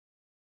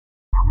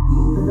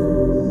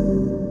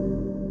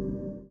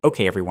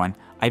Okay everyone,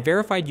 I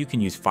verified you can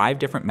use 5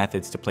 different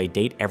methods to play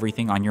Date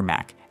Everything on your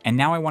Mac, and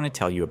now I want to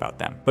tell you about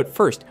them. But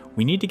first,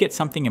 we need to get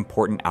something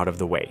important out of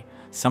the way.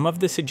 Some of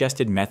the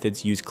suggested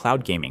methods use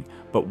cloud gaming,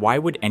 but why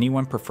would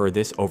anyone prefer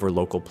this over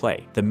local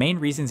play? The main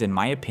reasons in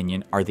my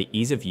opinion are the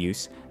ease of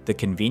use, the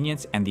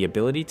convenience, and the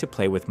ability to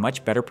play with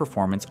much better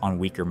performance on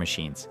weaker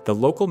machines. The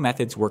local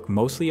methods work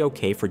mostly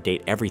okay for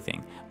Date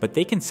Everything, but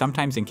they can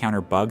sometimes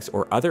encounter bugs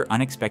or other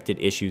unexpected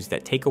issues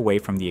that take away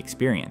from the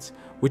experience,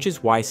 which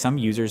is why some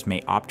users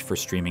may opt for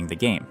streaming the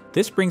game.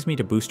 This brings me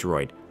to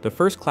Boosteroid, the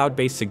first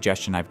cloud-based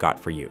suggestion I've got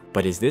for you.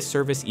 But is this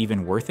service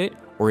even worth it,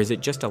 or is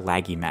it just a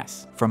laggy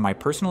mess? From my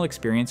personal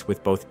experience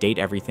with both Date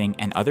Everything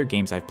and other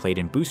games I've played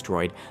in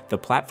Boosteroid, the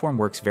platform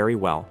works very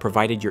well,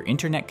 provided your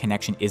internet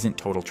connection isn't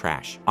total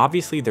trash.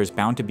 Obviously, there's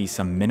bound to be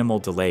some minimal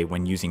delay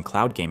when using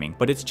cloud gaming,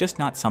 but it's just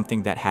not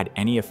something that had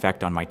any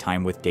effect on my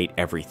time with Date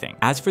Everything.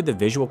 As for the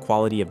visual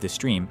quality of the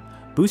stream,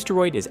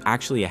 Boosteroid is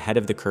actually ahead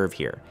of the curve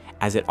here,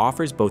 as it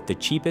offers both the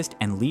cheapest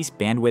and least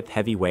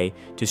bandwidth-heavy way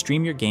to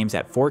stream your games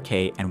at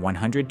 4K and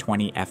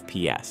 120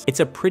 FPS. It's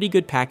a pretty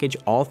good package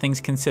all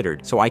things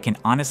considered, so I can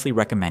honestly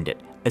recommend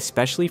it,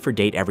 especially for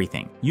Date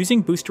Everything.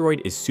 Using Boosteroid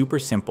is super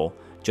simple.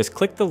 Just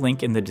click the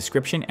link in the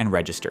description and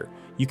register.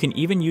 You can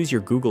even use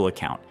your Google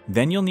account.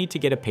 Then you'll need to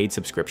get a paid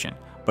subscription,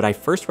 but I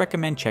first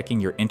recommend checking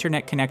your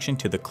internet connection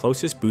to the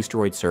closest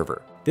Boosteroid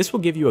server. This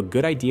will give you a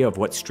good idea of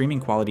what streaming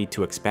quality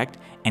to expect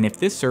and if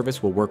this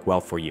service will work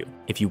well for you.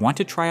 If you want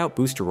to try out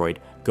Boosteroid,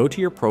 go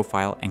to your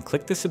profile and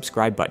click the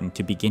subscribe button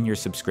to begin your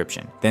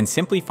subscription. Then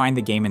simply find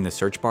the game in the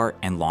search bar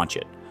and launch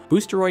it.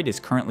 Boosteroid is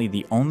currently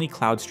the only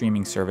cloud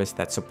streaming service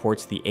that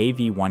supports the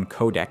AV1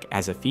 codec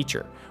as a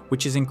feature,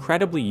 which is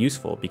incredibly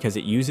useful because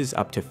it uses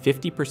up to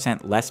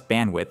 50% less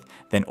bandwidth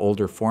than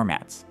older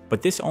formats.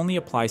 But this only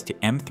applies to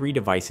M3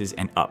 devices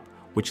and up,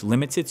 which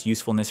limits its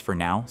usefulness for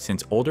now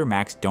since older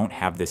Macs don't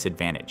have this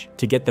advantage.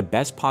 To get the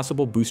best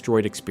possible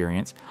Boosteroid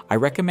experience, I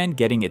recommend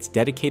getting its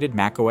dedicated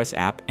macOS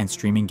app and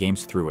streaming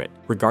games through it.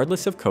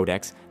 Regardless of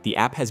codecs, the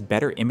app has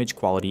better image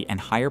quality and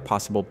higher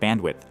possible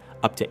bandwidth,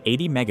 up to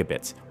 80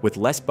 megabits, with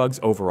less bugs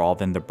overall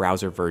than the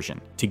browser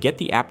version. To get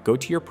the app, go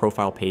to your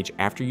profile page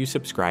after you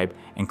subscribe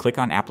and click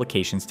on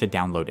Applications to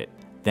download it.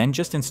 Then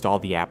just install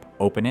the app,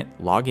 open it,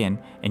 log in,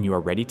 and you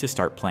are ready to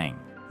start playing.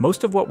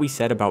 Most of what we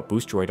said about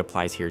Boosteroid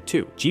applies here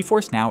too.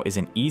 GeForce Now is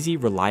an easy,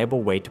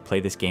 reliable way to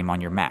play this game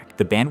on your Mac.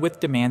 The bandwidth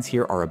demands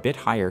here are a bit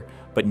higher,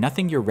 but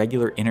nothing your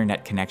regular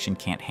internet connection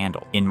can't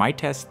handle. In my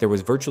tests, there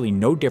was virtually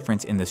no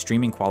difference in the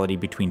streaming quality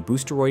between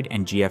Boosteroid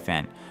and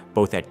GFN,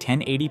 both at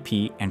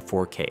 1080p and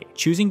 4K.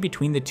 Choosing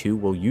between the two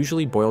will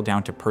usually boil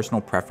down to personal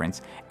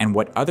preference and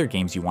what other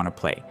games you want to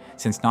play,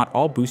 since not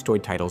all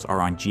Boosteroid titles are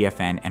on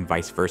GFN and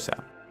vice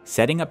versa.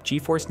 Setting up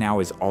GeForce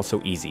Now is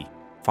also easy.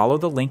 Follow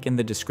the link in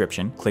the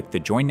description, click the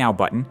Join Now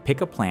button,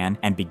 pick a plan,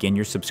 and begin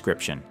your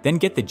subscription. Then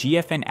get the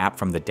GFN app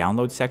from the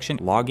download section,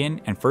 log in,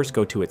 and first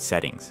go to its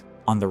settings.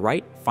 On the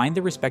right, find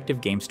the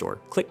respective game store,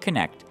 click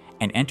Connect,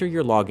 and enter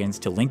your logins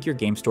to link your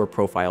game store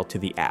profile to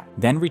the app.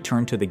 Then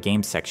return to the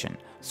Games section,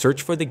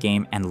 search for the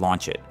game, and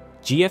launch it.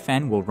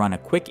 GFN will run a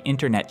quick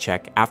internet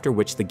check, after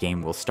which the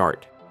game will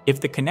start. If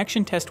the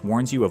connection test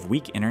warns you of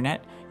weak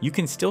internet, you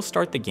can still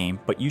start the game,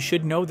 but you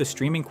should know the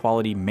streaming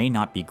quality may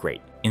not be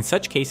great. In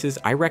such cases,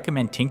 I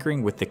recommend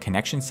tinkering with the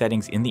connection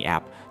settings in the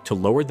app to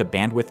lower the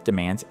bandwidth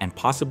demands and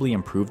possibly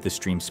improve the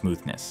stream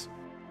smoothness.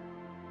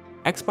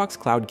 Xbox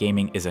Cloud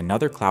Gaming is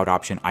another cloud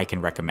option I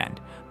can recommend,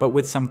 but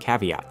with some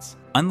caveats.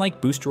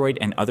 Unlike Boosteroid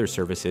and other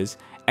services,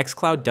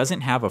 XCloud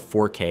doesn't have a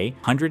 4K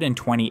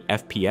 120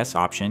 FPS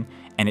option,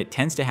 and it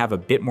tends to have a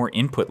bit more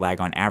input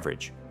lag on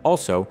average.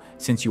 Also,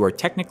 since you are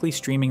technically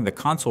streaming the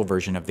console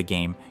version of the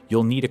game,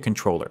 you'll need a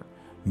controller.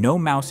 No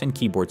mouse and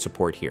keyboard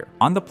support here.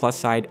 On the plus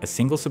side, a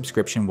single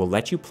subscription will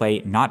let you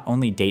play not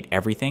only Date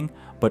Everything,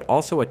 but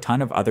also a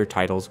ton of other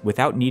titles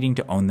without needing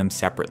to own them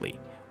separately,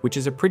 which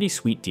is a pretty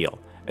sweet deal,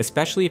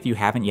 especially if you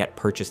haven't yet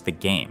purchased the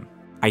game.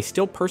 I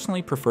still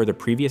personally prefer the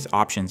previous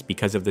options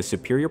because of the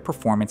superior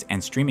performance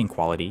and streaming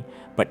quality,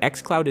 but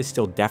XCloud is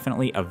still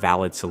definitely a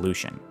valid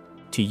solution.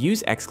 To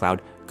use XCloud,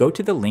 go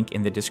to the link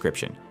in the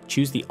description,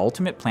 choose the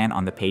ultimate plan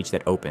on the page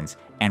that opens,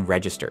 and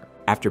register.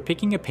 After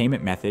picking a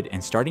payment method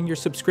and starting your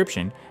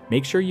subscription,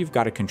 make sure you've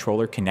got a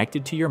controller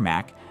connected to your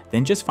Mac,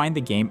 then just find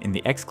the game in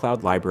the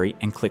XCloud library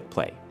and click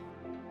play.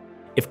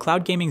 If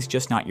cloud gaming's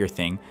just not your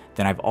thing,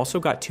 then I've also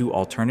got 2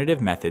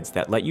 alternative methods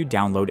that let you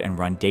download and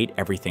run Date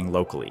Everything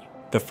locally.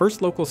 The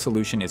first local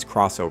solution is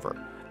Crossover,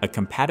 a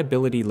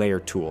compatibility layer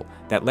tool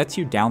that lets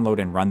you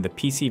download and run the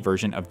PC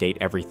version of Date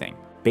Everything.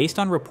 Based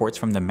on reports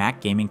from the Mac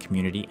gaming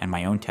community and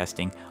my own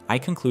testing, I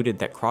concluded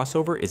that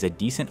Crossover is a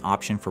decent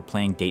option for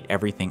playing Date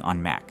Everything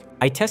on Mac.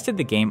 I tested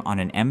the game on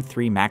an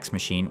M3 Max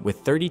machine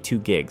with 32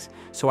 gigs,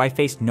 so I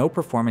faced no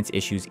performance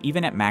issues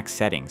even at max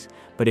settings,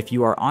 but if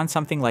you are on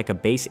something like a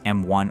base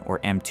M1 or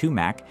M2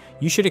 Mac,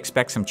 you should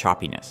expect some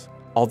choppiness.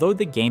 Although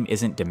the game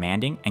isn't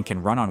demanding and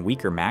can run on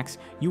weaker Macs,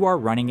 you are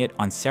running it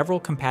on several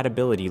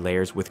compatibility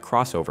layers with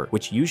Crossover,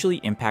 which usually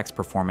impacts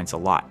performance a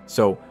lot.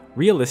 So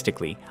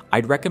Realistically,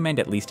 I'd recommend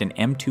at least an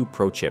M2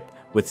 Pro chip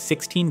with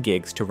 16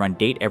 gigs to run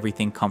Date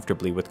Everything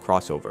comfortably with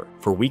Crossover.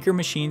 For weaker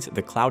machines,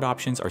 the cloud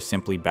options are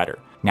simply better.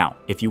 Now,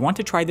 if you want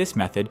to try this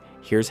method,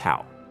 here's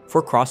how.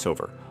 For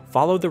Crossover,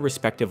 follow the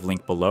respective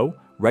link below,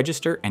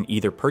 register, and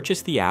either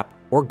purchase the app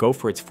or go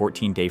for its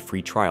 14-day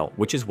free trial,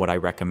 which is what I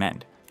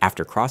recommend.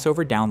 After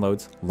Crossover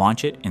downloads,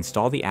 launch it,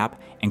 install the app,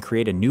 and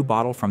create a new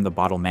bottle from the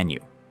bottle menu.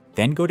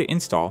 Then go to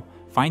Install,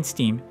 find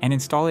Steam, and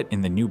install it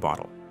in the new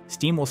bottle.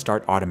 Steam will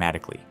start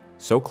automatically.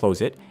 So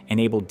close it,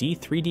 enable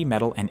D3D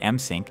Metal and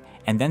M-Sync,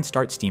 and then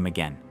start Steam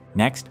again.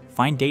 Next,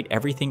 find Date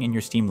Everything in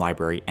your Steam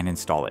library and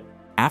install it.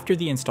 After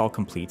the install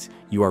completes,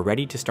 you are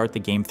ready to start the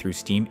game through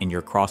Steam in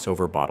your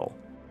Crossover bottle.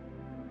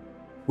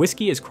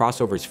 Whisky is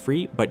Crossover's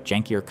free but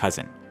jankier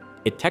cousin.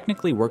 It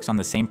technically works on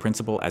the same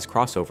principle as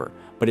Crossover,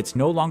 but it's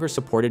no longer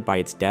supported by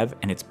its dev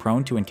and it's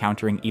prone to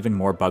encountering even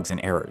more bugs and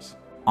errors.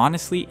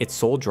 Honestly, its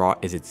sole draw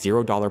is its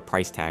 $0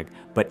 price tag,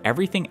 but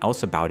everything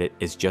else about it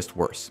is just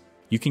worse.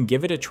 You can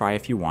give it a try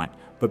if you want,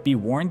 but be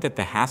warned that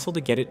the hassle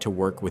to get it to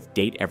work with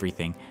Date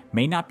Everything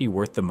may not be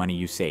worth the money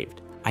you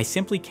saved. I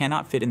simply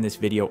cannot fit in this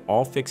video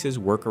all fixes,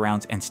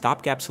 workarounds, and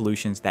stopgap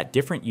solutions that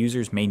different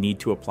users may need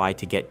to apply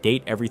to get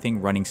Date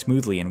Everything running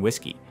smoothly in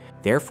Whisky.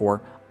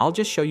 Therefore, I'll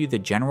just show you the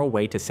general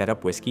way to set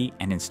up Whisky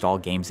and install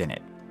games in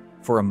it.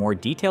 For a more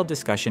detailed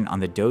discussion on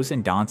the do's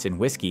and don'ts in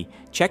Whisky,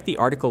 check the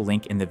article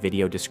link in the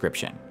video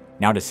description.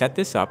 Now to set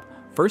this up,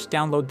 first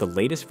download the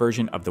latest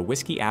version of the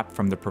Whisky app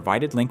from the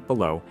provided link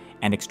below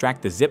and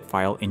extract the zip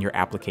file in your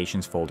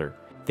Applications folder.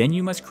 Then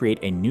you must create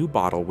a new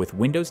bottle with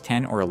Windows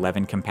 10 or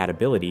 11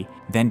 compatibility,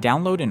 then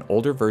download an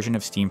older version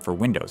of Steam for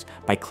Windows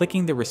by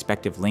clicking the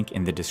respective link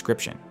in the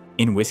description.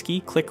 In Whisky,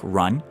 click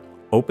Run,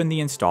 open the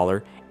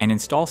installer, and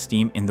install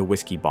Steam in the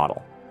Whisky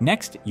bottle.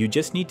 Next, you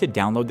just need to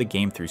download the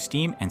game through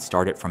Steam and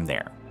start it from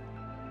there.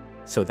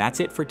 So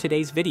that's it for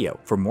today's video.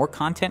 For more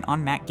content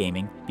on Mac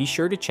gaming, be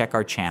sure to check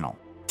our channel.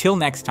 Till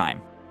next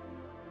time.